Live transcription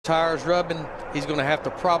Tires rubbing, he's going to have to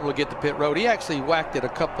probably get the pit road. He actually whacked it a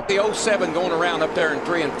couple. The 07 going around up there in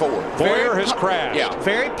 3 and 4. Bowyer has crashed. Yeah.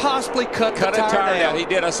 Very possibly cut the tire down. He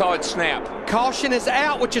did. I saw it snap. Caution is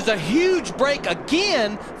out, which is a huge break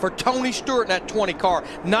again for Tony Stewart in that 20 car.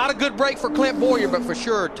 Not a good break for Clint Bowyer, but for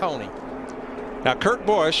sure Tony. Now Kurt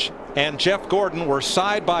Busch and Jeff Gordon were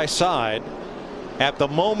side by side at the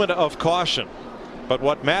moment of caution. But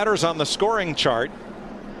what matters on the scoring chart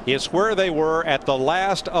is where they were at the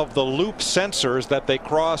last of the loop sensors that they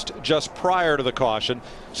crossed just prior to the caution.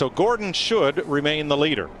 So Gordon should remain the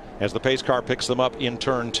leader as the pace car picks them up in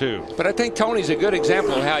turn 2. But I think Tony's a good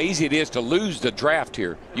example of how easy it is to lose the draft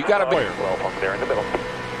here. You got to be. Well, up there in the middle.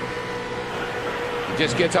 He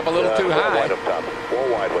just gets up a little too high. Wide up top.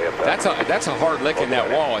 4 wide way up top. That's a hard lick in that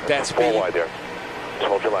wall at that speed. 4 wide there. Just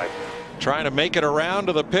hold your line. Trying to make it around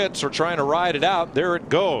to the pits or trying to ride it out. There it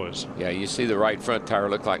goes. Yeah, you see the right front tire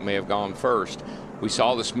looked like may have gone first. We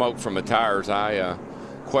saw the smoke from the tires. I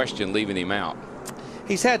questioned leaving him out.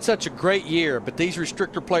 He's had such a great year, but these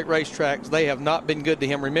restrictor plate racetracks, they have not been good to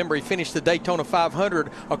him. Remember, he finished the Daytona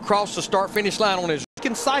 500 across the start-finish line on his. He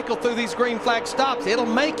can cycle through these green flag stops. It'll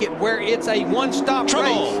make it where it's a one-stop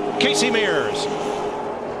race. Casey Mears.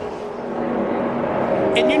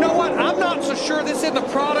 And you know what? I'm not so sure this is the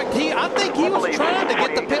product. I think he was trying to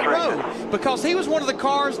get the pit road because he was one of the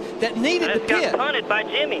cars that needed the pit. Got punted by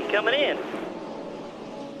Jimmy coming in.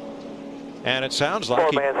 And it sounds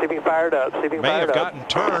like he may have gotten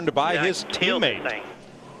turned by his teammate.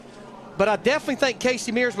 But I definitely think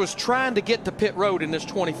Casey Mears was trying to get to pit road in this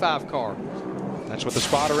 25 car. That's what the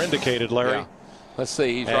spotter indicated, Larry. Yeah. Let's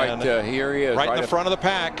see. He's right here. He is right in the front of the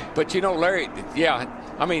pack. But you know, Larry. Yeah.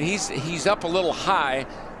 I mean, he's up a little high.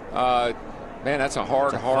 Man, that's a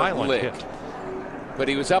hard lick. Hit. But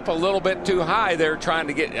he was up a little bit too high there trying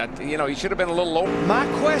to get, you know, he should have been a little lower. My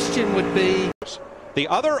question would be. The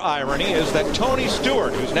other irony is that Tony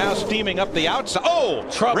Stewart, who's now steaming up the outside. Oh,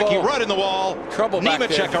 trouble. Ricky Rudd in the wall. Trouble back there.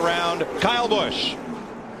 Nemechek around. Kyle Busch.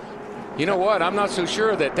 You know what? I'm not so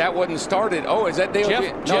sure that wasn't started. Oh, is that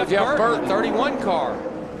Jeff Burton, 31 car.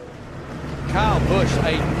 Kyle Busch,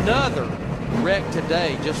 another wreck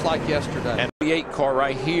today, just like yesterday. And the 8 car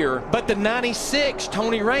right here. But the 96,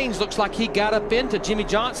 Tony Raines, looks like he got up into Jimmy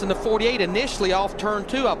Johnson, the 48, initially off turn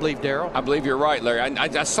 2, I believe, Darrell. I believe you're right, Larry.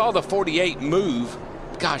 I saw the 48 move.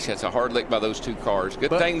 Gosh, that's a hard lick by those 2 cars.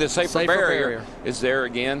 Good thing the safer barrier is there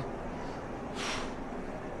again.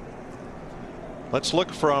 Let's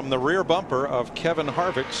look from the rear bumper of Kevin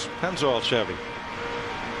Harvick's Pennzoil Chevy.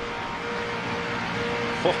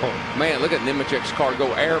 Oh, man, look at Nemechek's car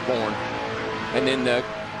go airborne. And then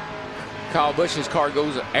Kyle Busch's car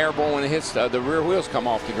goes airborne when it hits the rear wheels come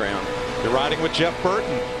off the ground. You're riding with Jeff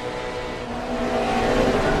Burton.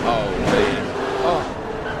 Oh, man.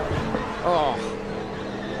 Oh,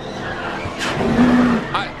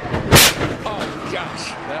 gosh.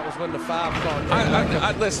 That was when the 5 car.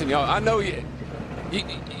 Listen, y'all, I know you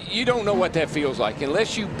don't know what that feels like.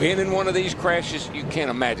 Unless you've been in one of these crashes, you can't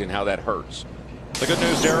imagine how that hurts. The good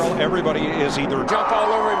news, Darrell, everybody is either jump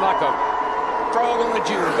all over him like a frog on a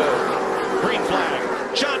June bug. Green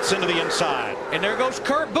flag. Johnson to the inside. And there goes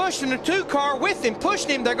Kurt Busch in the 2 car with him,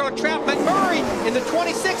 pushing him. They're going to trap McMurray in the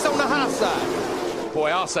 26 on the high side. Boy,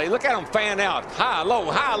 I'll say, look at him fan out. High,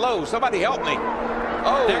 low. Somebody help me.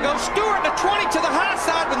 Oh. There goes Stewart, the 20 to the high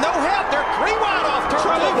side with no help. They're 3 wide off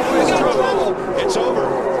turn 2. Trouble. It's over.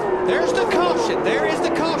 There's the caution. There is the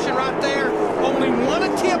caution right there. Only one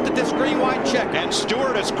attempt at this green-white check. And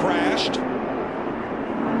Stewart has crashed.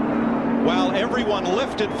 While everyone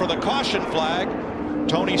lifted for the caution flag,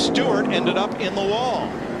 Tony Stewart ended up in the wall.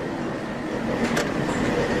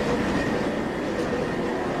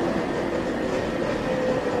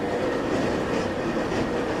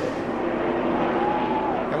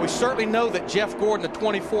 We certainly know that Jeff Gordon, the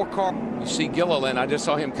 24 car. You see Gilliland, I just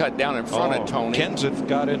saw him cut down in front of Tony. Kenseth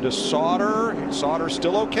got into Sauter. Sauter's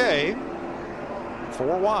still okay.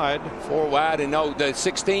 4 wide. 4 wide, and no, the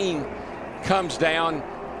 16 comes down,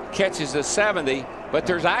 catches the 70, but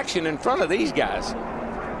there's action in front of these guys.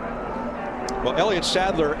 Well, Elliott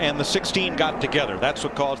Sadler and the 16 got together. That's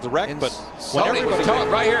what caused the wreck. And but when everybody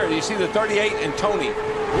right here, you see the 38 and Tony.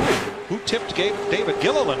 Who tipped David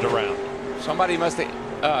Gilliland around? Somebody must have.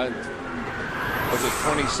 Was it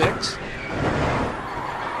 26?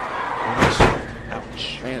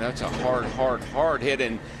 Ouch. Man, that's a hard hit,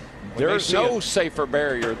 and there's no safer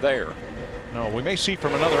barrier there. No, we may see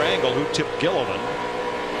from another angle who tipped Gilliland.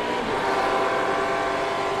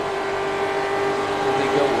 They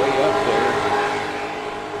go way up there.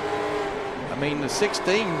 I mean, the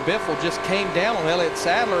 16, Biffle just came down on Elliott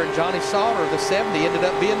Sadler, and Johnny Sauter, the 70, ended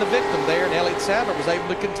up being the victim there, and Elliott Sadler was able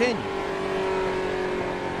to continue.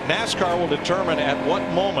 NASCAR will determine at what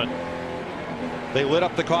moment they lit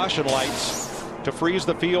up the caution lights to freeze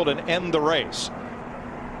the field and end the race.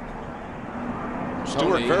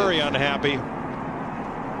 Stewart very unhappy.